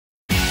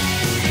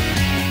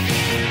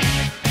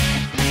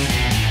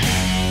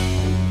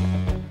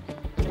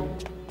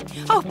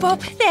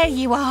Bob, there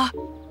you are.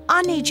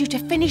 I need you to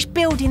finish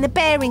building the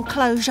bear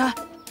enclosure.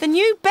 The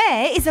new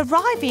bear is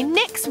arriving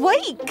next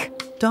week.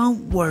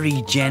 Don't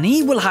worry,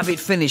 Jenny. We'll have it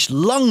finished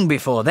long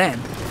before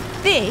then.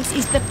 This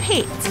is the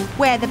pit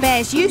where the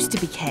bears used to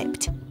be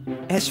kept.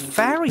 It's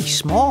very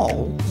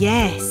small.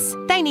 Yes,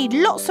 they need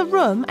lots of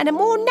room and a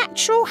more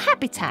natural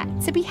habitat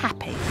to be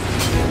happy.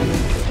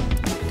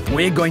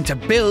 We're going to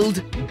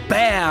build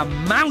Bear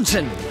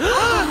Mountain.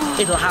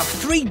 It'll have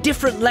 3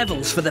 different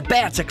levels for the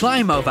bear to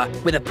climb over,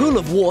 with a pool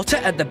of water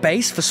at the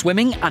base for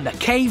swimming and a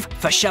cave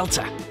for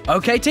shelter.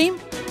 OK, team?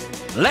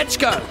 Let's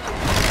go.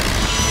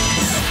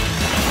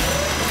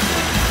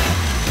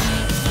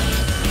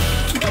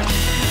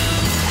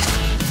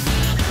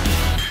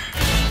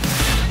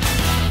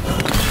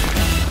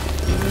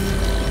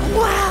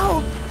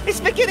 Wow!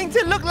 It's beginning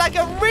to look like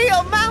a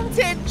real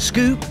mountain.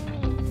 Scoop,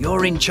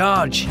 you're in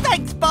charge.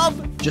 Thanks,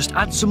 Bob. Just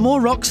add some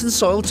more rocks and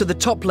soil to the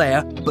top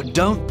layer, but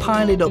don't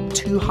pile it up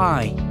too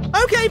high.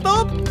 OK,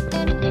 Bob.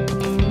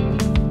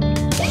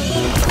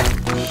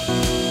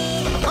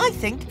 I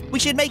think we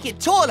should make it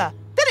taller.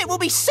 Then it will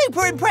be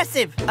super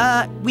impressive.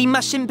 We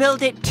mustn't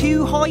build it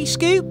too high,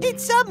 Scoop.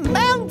 It's a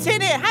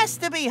mountain. It has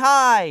to be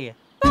high.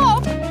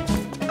 Bob!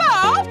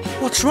 Bob!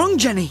 What's wrong,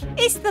 Jenny?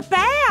 It's the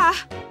bear.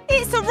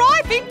 It's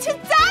arriving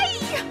today.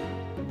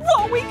 What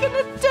are we going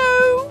to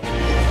do?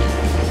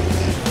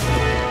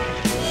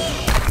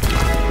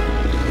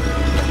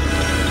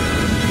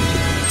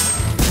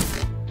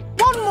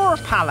 One more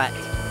pallet.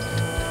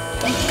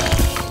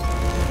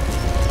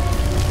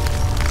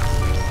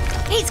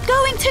 It's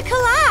going to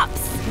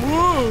collapse.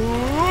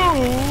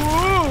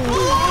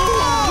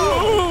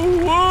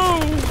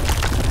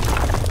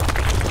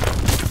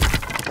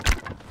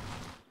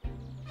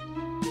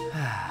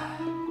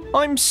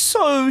 I'm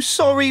so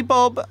sorry,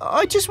 Bob.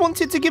 I just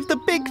wanted to give the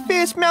big,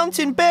 fierce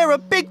mountain bear a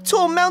big,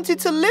 tall mountain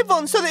to live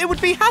on so that it would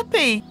be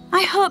happy.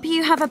 I hope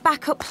you have a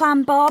backup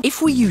plan, Bob.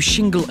 If we use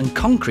shingle and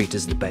concrete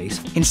as the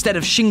base, instead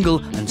of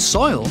shingle and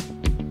soil,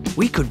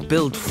 we could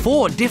build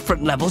 4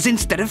 different levels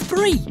instead of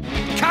 3.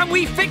 Can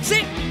we fix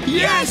it?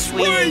 Yes,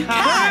 we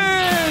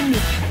can!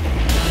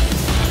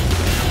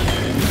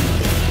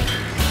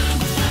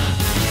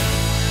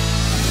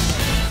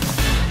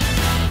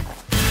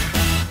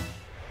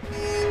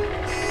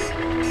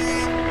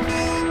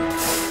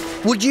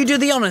 Would you do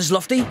the honours,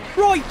 Lofty?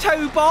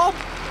 Righto, Bob.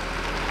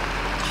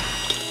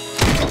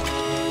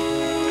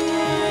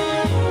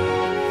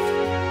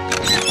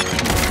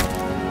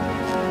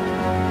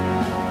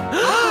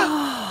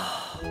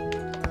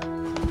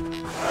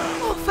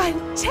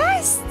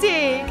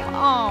 Fantastic!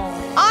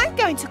 Oh, I'm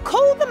going to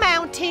call the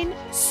mountain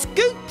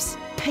Scoop's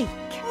Peak.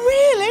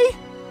 Really?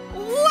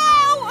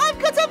 Wow! I've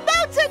got a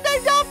mountain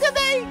named after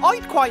me!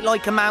 I'd quite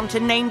like a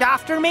mountain named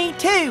after me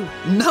too.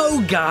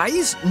 No,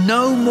 guys.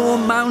 No more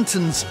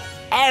mountains.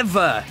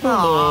 Ever.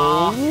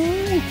 Aww.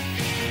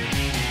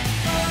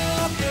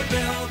 Bob the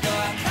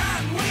Builder,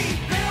 can we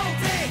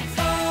build it?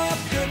 Bob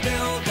the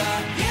Builder,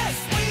 yes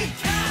we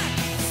can!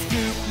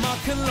 Scoop,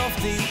 Muck and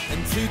Lofty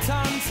and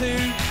 2x2.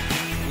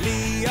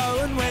 Leo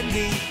and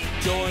Wendy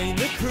join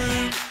the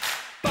crew.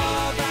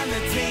 Bob and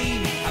the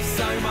team have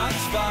so much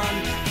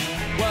fun.